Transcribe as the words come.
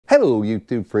Hello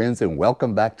YouTube friends and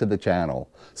welcome back to the channel.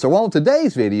 So on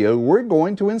today's video we're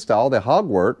going to install the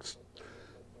Hogworkz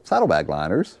Saddlebag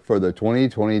Liners for the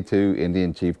 2022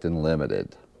 Indian Chieftain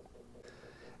Limited.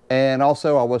 And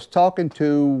also I was talking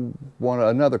to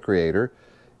another creator,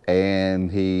 and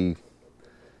he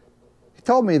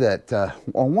told me that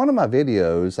on one of my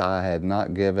videos I had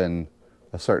not given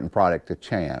a certain product a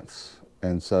chance,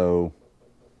 and so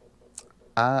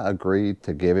I agreed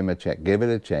to give it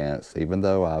a chance, even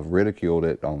though I've ridiculed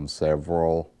it on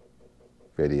several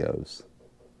videos.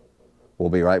 We'll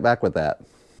be right back with that.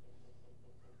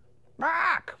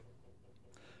 Back!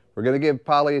 We're going to give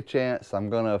Polly a chance. I'm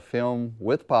going to film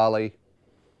with Polly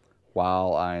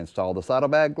while I install the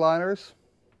saddlebag liners.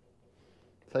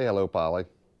 Say hello, Polly.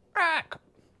 Back!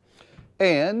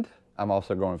 And I'm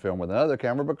also going to film with another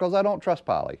camera because I don't trust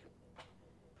Polly.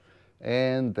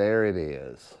 And there it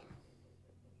is.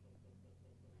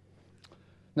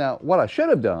 Now, what I should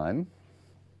have done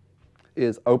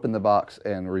is open the box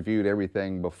and reviewed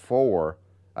everything before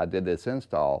I did this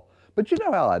install. But you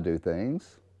know how I do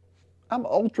things. I'm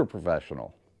ultra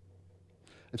professional.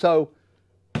 So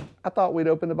I thought we'd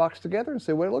open the box together and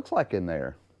see what it looks like in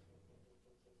there.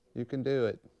 You can do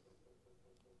it.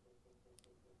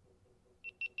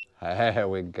 There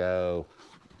we go.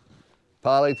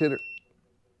 Polly to the...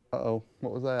 Uh-oh,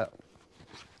 what was that?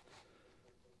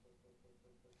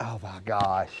 Oh my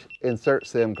gosh, insert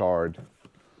SIM card.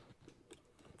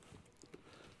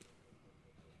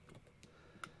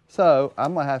 So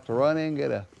I'm gonna have to run in and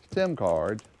get a SIM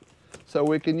card so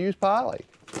we can use Polly,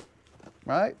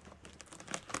 right?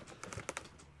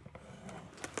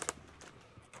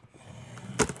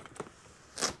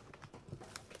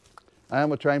 I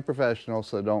am a trained professional,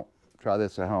 so don't try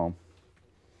this at home.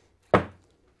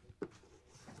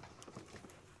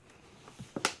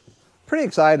 Pretty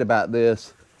excited about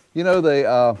this. You know, they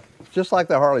just like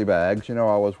the Harley bags, you know,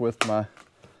 I was with my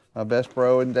best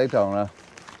bro in Daytona,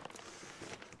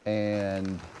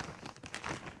 and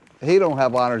he don't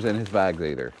have liners in his bags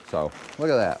either. So look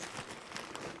at that.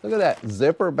 Look at that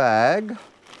zipper bag.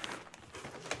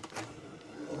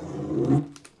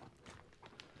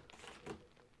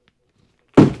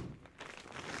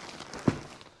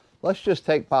 Let's just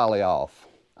take Polly off.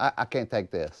 I can't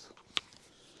take this.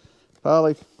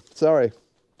 Polly, sorry.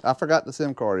 I forgot the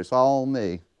SIM card. It's all on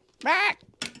me.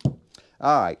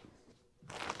 All right.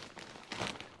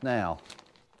 Now,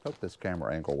 hope this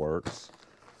camera angle works.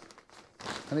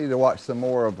 I need to watch some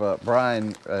more of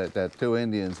Brian at Two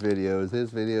Indians videos.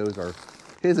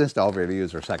 His install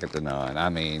videos are second to none. I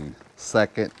mean,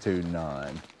 second to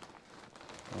none.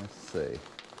 Let's see.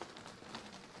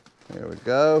 Here we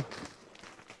go.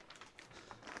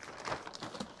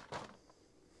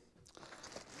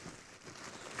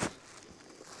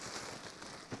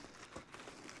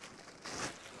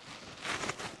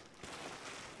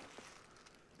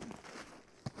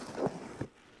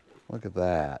 Look at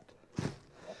that.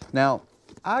 Now,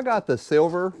 I got the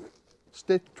silver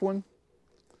stitched one.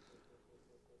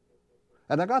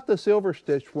 And I got the silver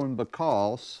stitched one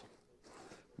because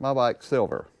my bike's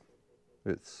silver.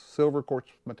 It's silver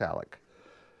quartz metallic.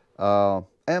 And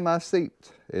my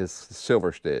seat is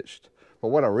silver stitched. But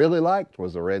what I really liked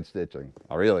was the red stitching.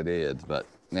 I really did, but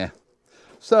yeah.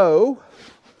 So,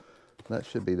 that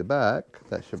should be the back.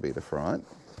 That should be the front.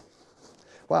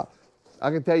 Wow.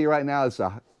 I can tell you right now, it's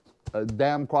a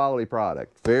damn quality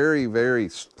product. Very, very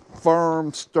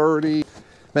firm, sturdy.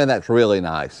 Man, that's really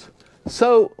nice.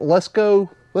 So let's go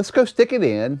stick it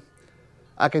in.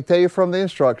 I can tell you from the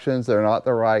instructions, they're not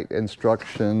the right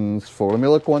instructions for, let me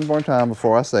look one more time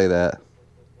before I say that.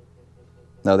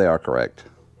 No, they are correct.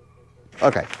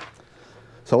 Okay,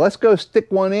 so let's go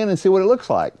stick one in and see what it looks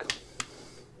like.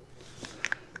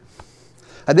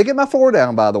 I did get my 4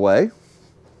 down, by the way.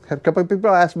 Had a couple of people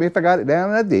ask me if I got it down,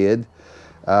 and I did.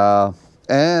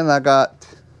 And I got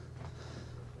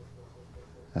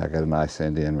a nice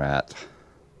Indian rat.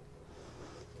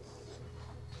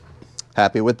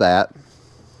 Happy with that.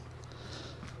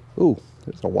 Ooh,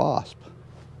 there's a wasp.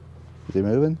 Is he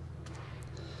moving?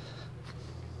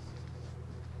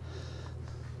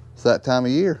 It's that time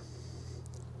of year.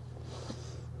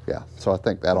 Yeah, so I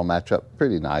think that'll match up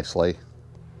pretty nicely.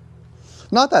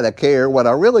 Not that I care. What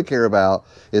I really care about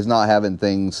is not having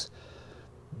things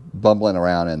bumbling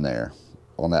around in there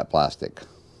on that plastic.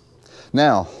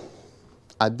 Now,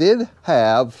 I did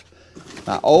have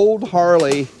my old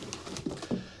Harley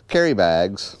carry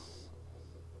bags.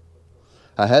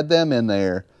 I had them in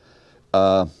there.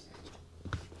 Let's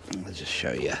just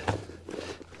show you.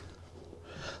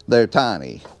 They're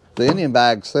tiny. The Indian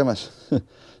bags, so much.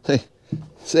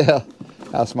 See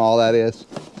how small that is?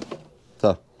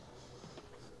 So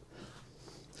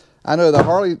I know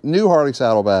the new Harley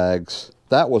saddlebags,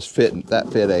 that fit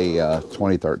a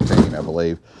 2013, I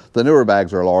believe. The newer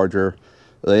bags are larger.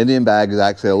 The Indian bag is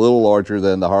actually a little larger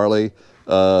than the Harley's,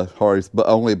 but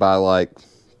only by like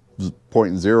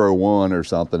 0.01 or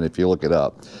something if you look it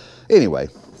up. Anyway,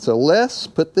 so let's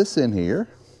put this in here.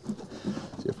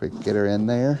 See if we can get her in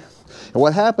there. And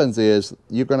what happens is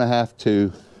you're going to have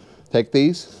to take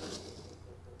these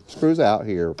screws out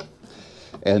here,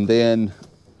 and then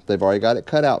they've already got it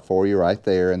cut out for you right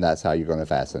there, and that's how you're going to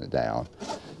fasten it down.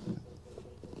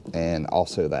 And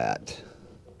also that.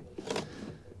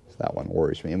 That one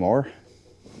worries me more.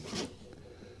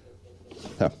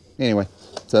 So anyway,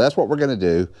 so that's what we're going to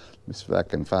do. Let me see if I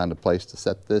can find a place to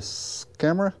set this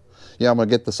camera. Yeah, I'm going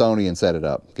to get the Sony and set it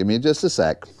up. Give me just a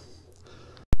sec.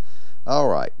 All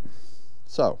right.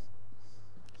 So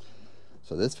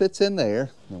this fits in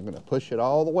there. I'm going to push it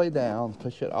all the way down,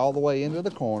 push it all the way into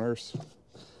the corners,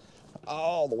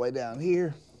 all the way down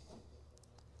here.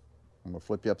 I'm going to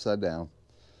flip you upside down.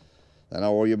 Then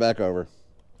I'll roll you back over.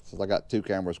 Since I got two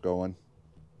cameras going.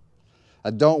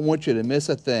 I don't want you to miss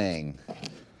a thing.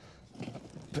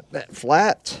 Put that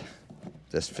flat.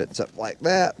 This fits up like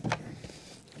that.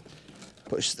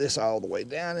 Push this all the way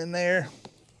down in there.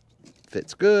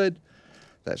 Fits good.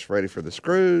 That's ready for the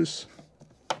screws.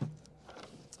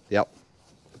 Yep.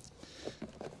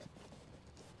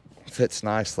 Fits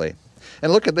nicely.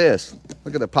 And look at this.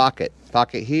 Look at the pocket.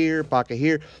 Pocket here, pocket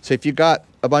here. So if you got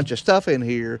a bunch of stuff in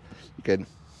here, you can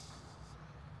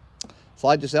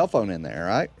slide your cell phone in there,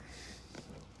 right?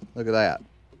 Look at that.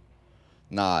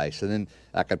 Nice. And then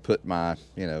I could put my,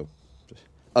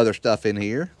 other stuff in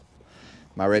here.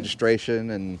 My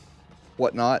registration and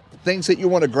whatnot. Things that you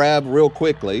want to grab real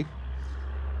quickly.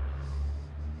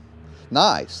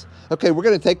 Nice. Okay, we're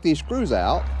going to take these screws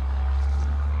out.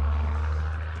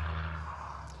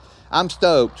 I'm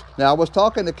stoked. Now, I was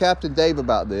talking to Captain Dave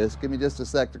about this. Give me just a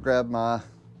sec to grab my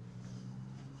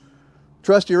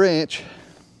trusty wrench.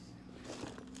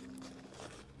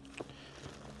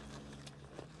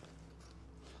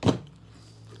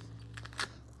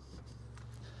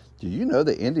 Do you know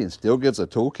that Indian still gives a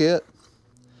toolkit?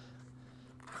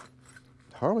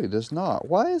 Harley does not.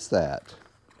 Why is that?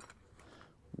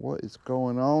 What is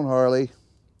going on, Harley?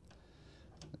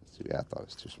 Let's see, I thought it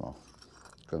was too small.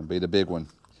 It's going to be the big one.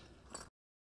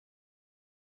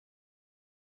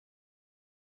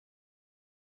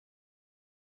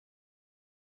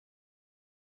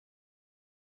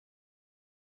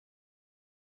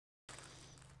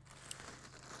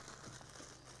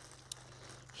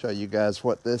 Show you guys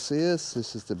what this is.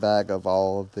 This is the bag of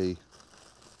all of the...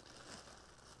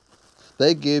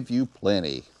 They give you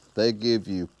plenty. They give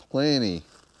you plenty.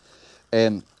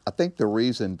 And I think the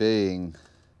reason being,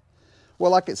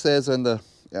 well, like it says in the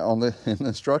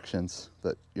instructions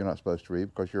that you're not supposed to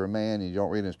read because you're a man and you don't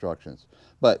read instructions.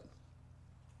 But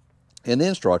in the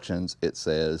instructions, it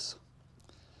says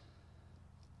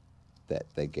that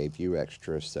they gave you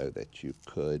extras so that you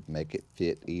could make it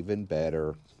fit even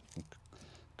better,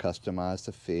 customize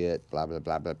the fit, blah, blah,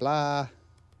 blah, blah, blah.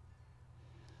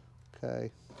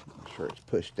 Okay, make sure it's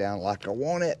pushed down like I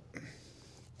want it.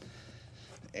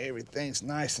 Everything's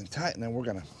nice and tight, and then we're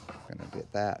gonna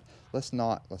get that. Let's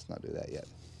not do that yet.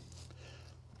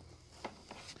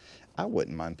 I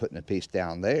wouldn't mind putting a piece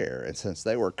down there, and since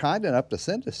they were kind enough to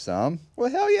send us some, well,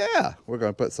 hell yeah, we're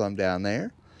gonna put some down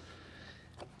there.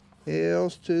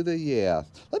 Hells to the yeah.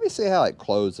 Let me see how it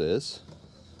closes.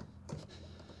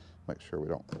 Make sure we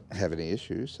don't have any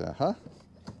issues.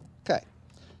 Okay,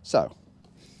 so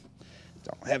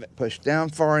don't have it pushed down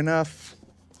far enough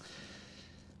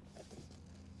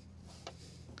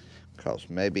because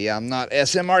maybe I'm not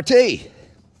SMRT.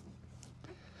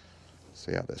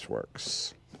 See how this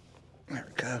works. There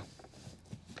we go.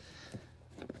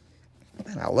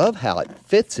 And I love how it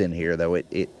fits in here, though.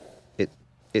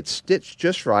 It's stitched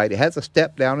just right. It has a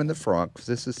step down in the front because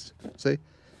this is, see,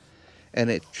 and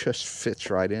it just fits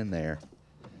right in there.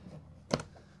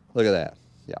 Look at that.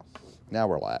 Yeah. Now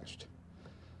we're latched.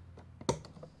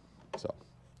 So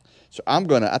I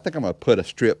think I'm gonna put a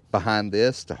strip behind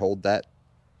this to hold that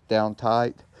down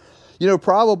tight.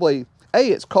 Probably A,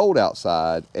 it's cold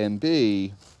outside, and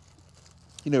B,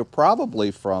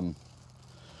 probably from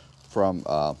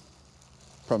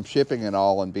shipping and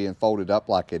all and being folded up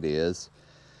like it is,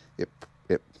 it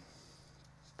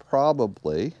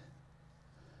probably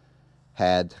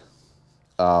had,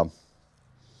 it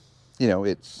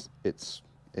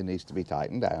needs to be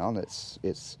tightened down.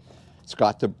 It's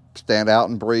got to stand out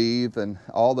and breathe and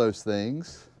all those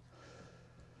things.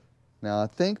 Now I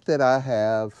think that I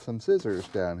have some scissors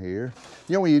down here.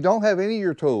 You know, when you don't have any of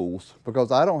your tools,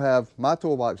 because I don't have my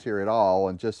toolbox here at all,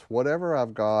 and just whatever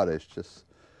I've got is just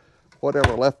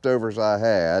whatever leftovers I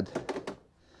had.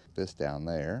 This down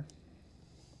there.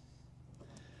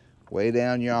 Way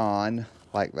down yon,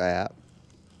 like that.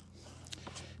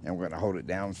 And we're gonna hold it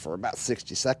down for about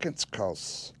 60 seconds,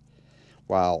 because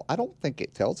while I don't think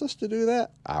it tells us to do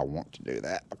that, I want to do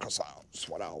that because that's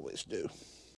what I always do.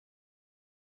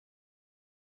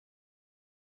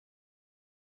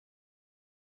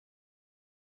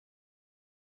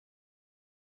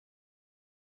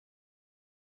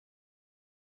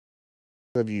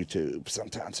 Of YouTube,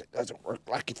 sometimes it doesn't work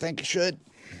like you think it should.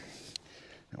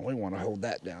 And we want to hold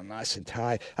that down nice and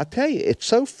tight. I tell you, it's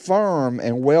so firm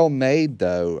and well made,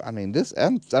 though. I mean, this,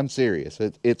 I'm serious.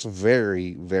 It's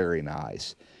very, very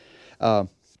nice. Yeah,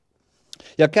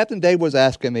 Captain Dave was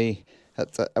asking me,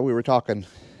 we were talking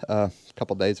a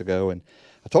couple days ago, and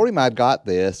I told him I'd got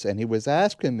this, and he was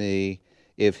asking me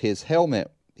if his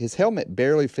helmet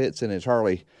barely fits in his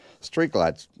Harley Street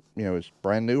Glides. You know, his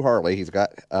brand new Harley. He's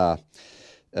got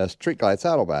a Street Glide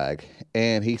saddlebag,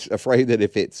 and he's afraid that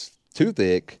if it's too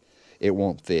thick, it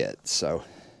won't fit. So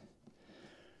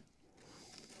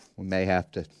we may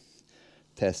have to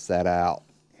test that out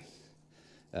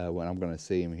when I'm going to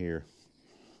see him here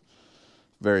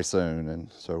very soon, and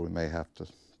so we may have to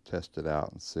test it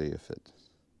out and see if the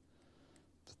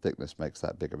thickness makes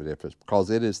that big of a difference, because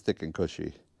it is thick and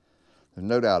cushy. There's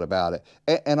no doubt about it.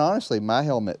 And honestly, my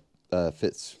helmet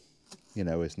fits, you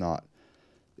know, it's not,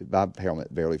 my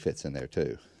helmet barely fits in there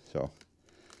too. So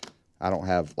I don't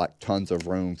have like tons of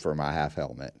room for my half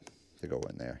helmet to go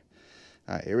in there.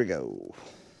 All right, here we go.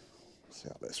 Let's see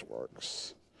how this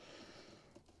works.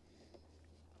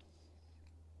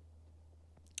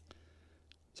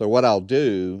 So what I'll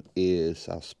do is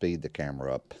I'll speed the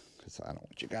camera up, because I don't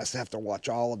want you guys to have to watch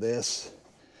all of this.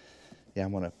 Yeah,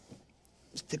 I'm going to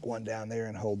stick one down there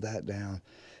and hold that down.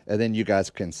 And then you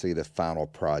guys can see the final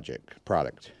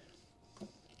product.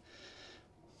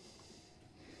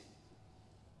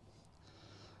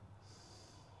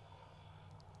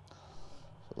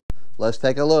 Let's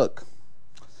take a look.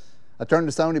 I turned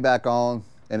the Sony back on,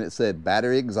 and it said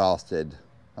battery exhausted.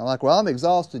 I'm like, well, I'm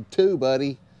exhausted too,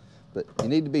 buddy, but you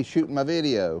need to be shooting my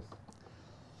video.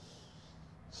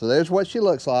 So there's what she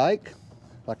looks like.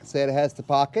 Like I said, it has the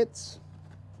pockets.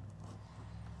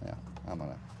 Yeah, I'm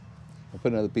gonna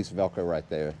put another piece of Velcro right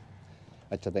there,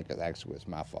 which I think it actually was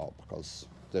my fault, because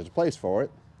there's a place for it.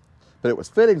 But it was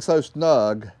fitting so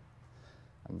snug,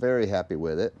 I'm very happy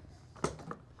with it.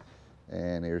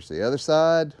 And here's the other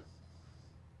side.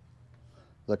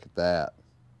 Look at that.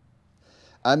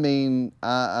 I mean,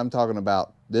 I'm talking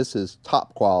about, this is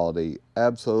top quality,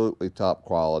 absolutely top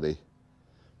quality.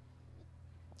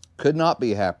 Could not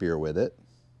be happier with it.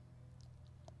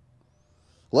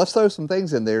 Let's throw some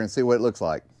things in there and see what it looks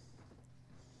like.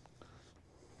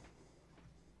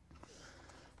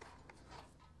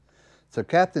 So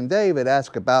Captain David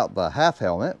asked about the half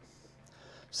helmet.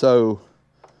 So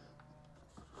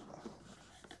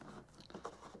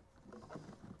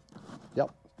yep,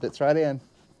 fits right in.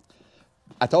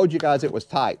 I told you guys it was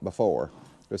tight before.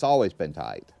 It's always been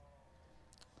tight.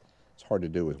 It's hard to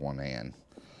do with one hand.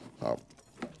 So,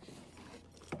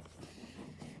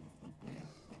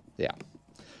 yeah.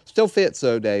 Still fits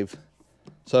though, Dave.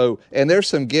 So, and there's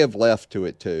some give left to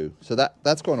it too. So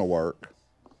that's going to work.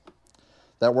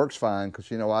 That works fine, because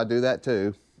you know I do that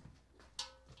too.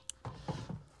 I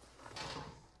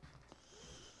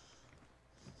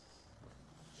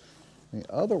mean,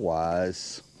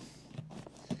 otherwise,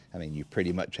 I mean, you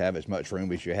pretty much have as much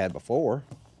room as you had before.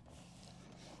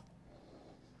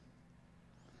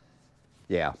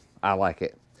 Yeah, I like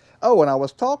it. Oh, and I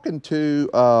was talking to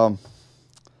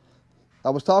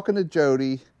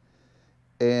Jody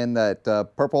in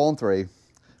that Purple on 3.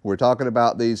 We're talking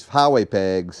about these highway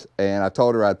pegs, and I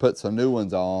told her I'd put some new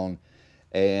ones on,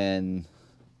 and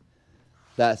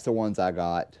that's the ones I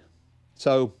got.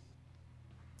 So,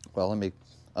 well, let me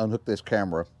unhook this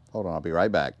camera. Hold on, I'll be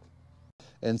right back.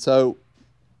 And so,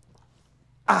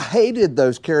 I hated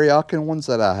those Kuryakyn ones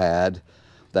that I had,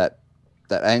 that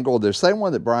angle. The same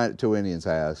one that Brian at Two Indians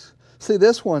has. See,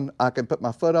 this one, I can put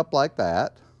my foot up like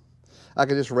that. I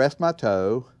can just rest my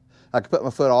toe. I can put my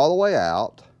foot all the way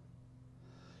out.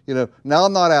 You know, now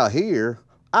I'm not out here.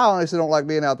 I honestly don't like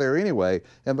being out there anyway.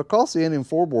 And because the Indian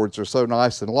floorboards are so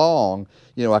nice and long,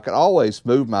 you know, I can always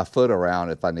move my foot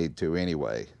around if I need to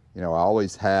anyway. You know, I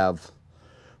always have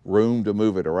room to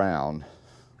move it around.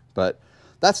 But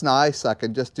that's nice. I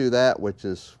can just do that, which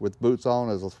is with boots on,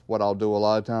 is what I'll do a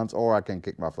lot of times, or I can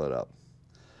kick my foot up.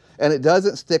 And it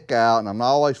doesn't stick out, and I'm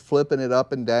not always flipping it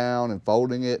up and down and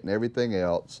folding it and everything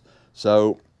else.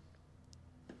 So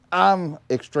I'm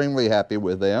extremely happy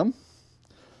with them.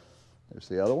 There's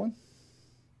the other one.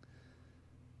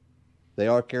 They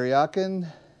are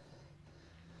Kuryakyn.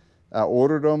 I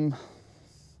ordered them,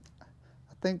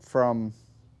 I think from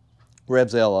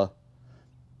Revzilla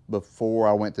before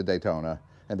I went to Daytona.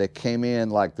 And they came in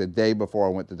like the day before I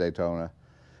went to Daytona.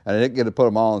 And I didn't get to put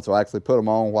them on, so I actually put them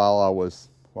on while I was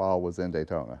in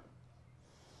Daytona.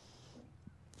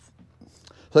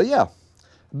 So yeah,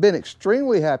 been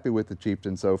extremely happy with the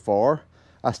Chieftain so far.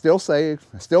 I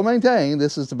still maintain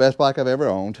this is the best bike I've ever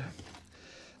owned.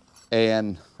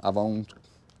 And I've owned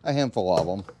a handful of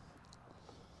them.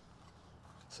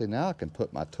 See, now I can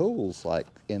put my tools like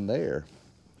in there.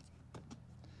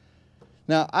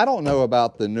 Now, I don't know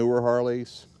about the newer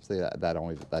Harleys. See,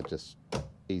 that just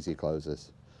easy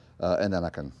closes. And then I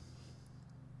can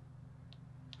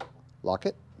lock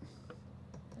it,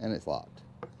 and it's locked.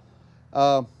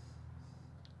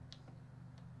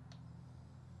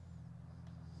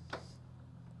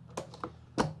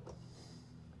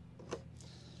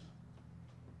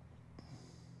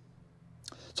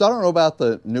 So I don't know about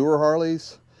the newer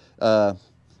Harleys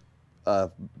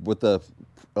with the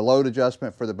load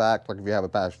adjustment for the back, like if you have a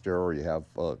passenger or you have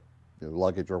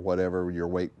luggage or whatever, your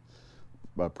weight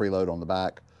preload on the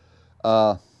back.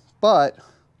 But,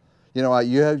 you know,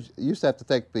 you used to have to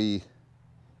take the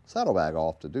saddlebag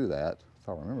off to do that, if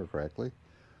I remember correctly.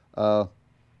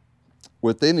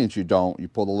 With the Indians, you don't. You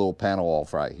pull the little panel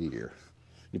off right here.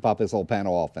 You pop this little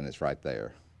panel off and it's right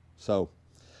there. So,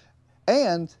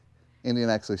 and Indian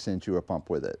actually sends you a pump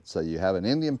with it. So you have an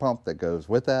Indian pump that goes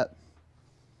with that.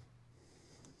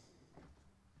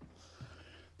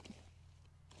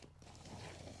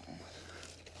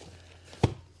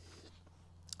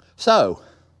 So,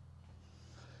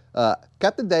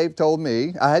 Captain Dave told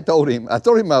me, I told him I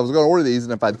was going to order these,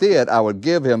 and if I did, I would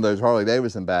give him those Harley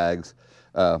Davidson bags.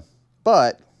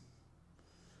 But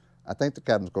I think the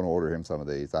captain's going to order him some of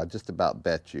these. I just about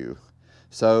bet you.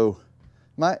 So,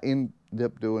 might end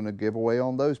up doing a giveaway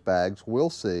on those bags. We'll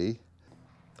see.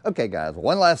 Okay, guys,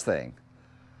 one last thing.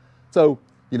 So,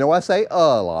 you know, I say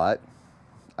a lot.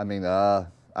 I mean, I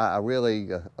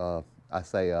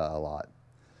say a lot.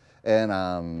 And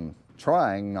I'm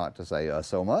trying not to say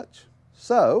so much.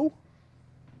 So,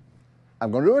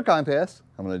 I'm going to do a contest.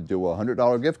 I'm going to do a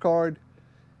 $100 gift card.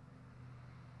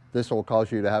 This will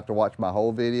cause you to have to watch my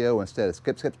whole video instead of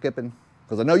skipping.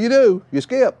 Because I know you do. You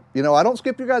skip. You know, I don't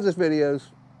skip your guys' videos.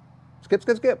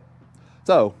 Skip.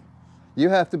 So, you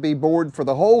have to be bored for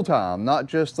the whole time, not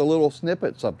just the little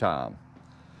snippets of time.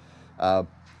 You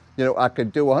know, I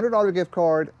could do a $100 gift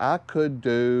card. I could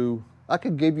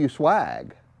give you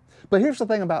swag. But here's the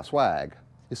thing about swag.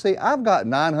 You see, I've got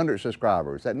 900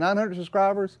 subscribers. At 900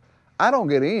 subscribers, I don't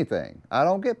get anything. I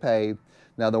don't get paid.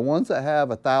 Now, the ones that have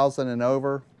 1,000 and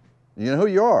over, you know who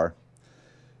you are.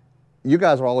 You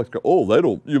guys are always go,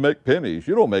 oh, you make pennies.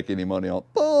 You don't make any money on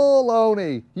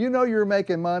baloney. You know you're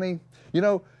making money. You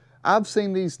know, I've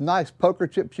seen these nice poker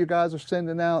chips you guys are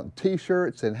sending out, and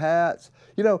t-shirts and hats.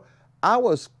 You know, I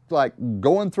was like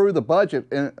going through the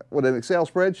budget with an Excel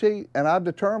spreadsheet, and I've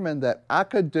determined that I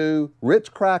could do Ritz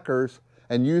crackers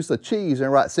and use the cheese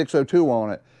and write 602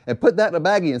 on it and put that in a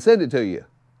baggie and send it to you.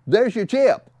 There's your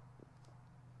chip.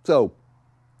 So,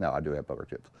 no, I do have poker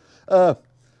chips.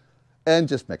 And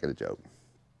just making a joke.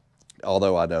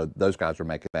 Although I know those guys are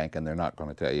making bank and they're not going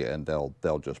to tell you, and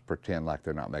they'll just pretend like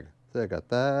they're not making. So I got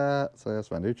that. So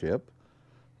that's my new chip.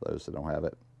 Those that don't have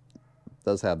it.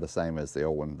 Does have the same as the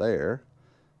old one there.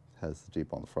 Has the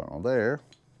Jeep on the front on there.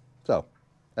 So,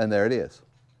 and there it is.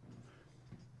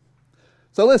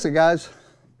 So listen, guys.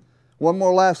 One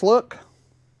more last look.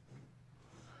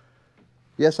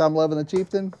 Yes, I'm loving the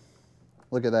Chieftain.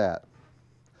 Look at that.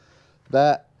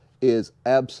 That is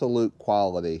absolute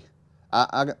quality.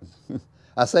 I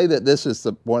say that this is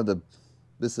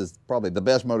this is probably the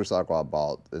best motorcycle I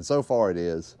bought, and so far it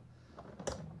is.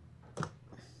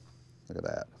 Look at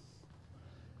that.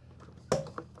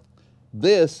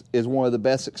 This is one of the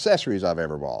best accessories I've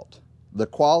ever bought. The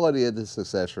quality of this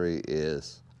accessory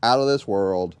is out of this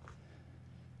world.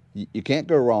 You can't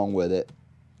go wrong with it.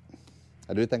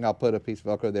 I do think I'll put a piece of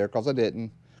Velcro there because I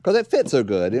didn't. Because it fit so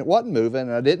good. It wasn't moving,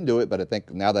 and I didn't do it, but I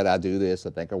think now that I do this, I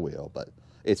think I will. But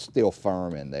it's still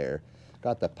firm in there.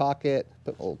 Got the pocket,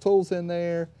 put my little tools in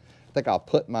there. I think I'll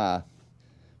put my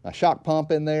shock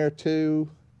pump in there too.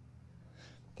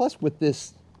 Plus with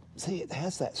this, see, it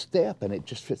has that step, and it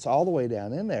just fits all the way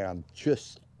down in there. I'm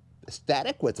just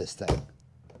ecstatic with this thing.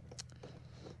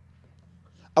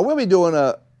 I will be doing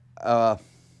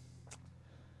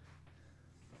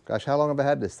Gosh, how long have I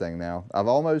had this thing now? I've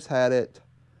almost had it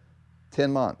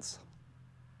 10 months.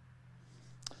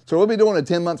 So we'll be doing a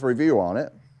 10-month review on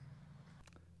it.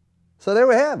 So there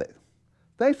we have it.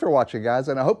 Thanks for watching, guys,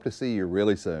 and I hope to see you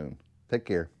really soon. Take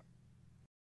care.